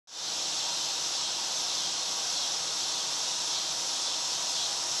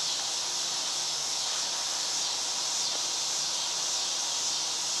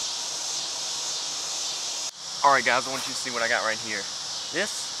Alright guys, I want you to see what I got right here.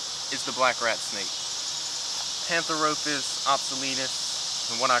 This is the black rat snake. Pantheropus obsoletus,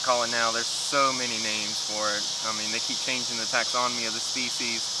 and what I call it now. There's so many names for it. I mean, they keep changing the taxonomy of the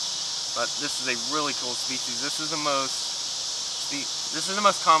species, but this is a really cool species. This is the most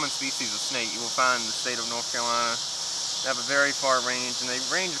common species of snake you will find in the state of North Carolina. They have a very far range, and they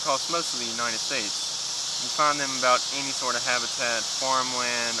range across most of the United States. You find them about any sort of habitat,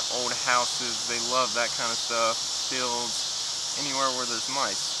 farmland, old houses. They love that kind of stuff, fields, anywhere where there's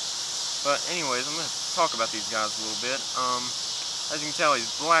mice. But anyways, I'm going to talk about these guys a little bit. As you can tell,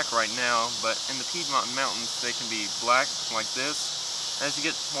 he's black right now, but in the Piedmont Mountains, they can be black like this. As you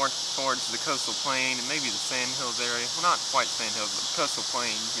get more towards the coastal plain and maybe the sand hills area, well, not quite sand hills, but the coastal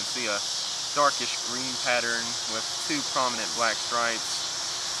plain, you can see a darkish green pattern with two prominent black stripes.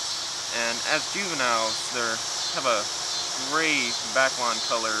 And as juveniles, they have a gray backline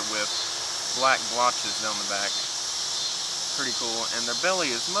color with black blotches down the back. Pretty cool. And their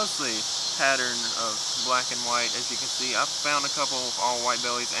belly is mostly pattern of black and white. As you can see, I've found a couple of all white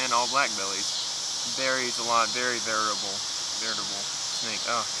bellies and all black bellies. Varies a lot. Very veritable snake.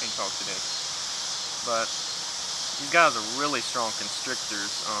 Oh, can't talk today. But these guys are really strong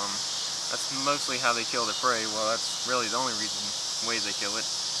constrictors. That's mostly how they kill their prey. Well, that's really the only way they kill it.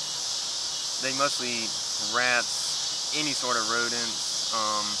 They mostly eat rats, any sort of rodents,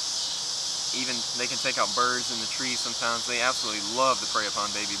 even they can take out birds in the trees sometimes. They absolutely love to prey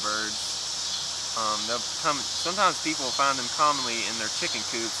upon baby birds. Sometimes people will find them commonly in their chicken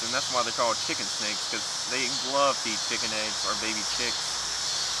coops, and that's why they're called chicken snakes, because they love to eat chicken eggs or baby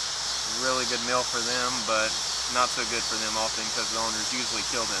chicks. Really good meal for them, but not so good for them often because the owners usually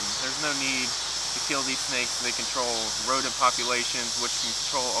kill them. There's no need to kill these snakes. They control rodent populations, which can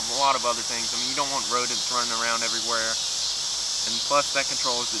control a lot of other things. I mean, you don't want rodents running around everywhere. And plus, that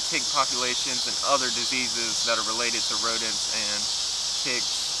controls the tick populations and other diseases that are related to rodents and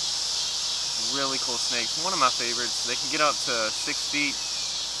ticks. Really cool snakes. One of my favorites. They can get up to 6 feet.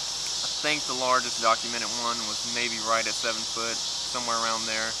 I think the largest documented one was maybe right at 7 foot, somewhere around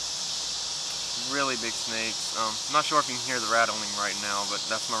there. Really big snakes. I'm not sure if you can hear the rattling right now, but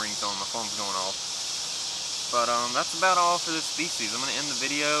that's my ringtone. My phone's going off. But that's about all for this species. I'm going to end the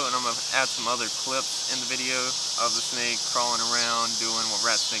video, and I'm going to add some other clips in the video of the snake crawling around doing what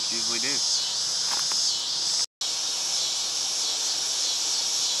rat snakes usually do.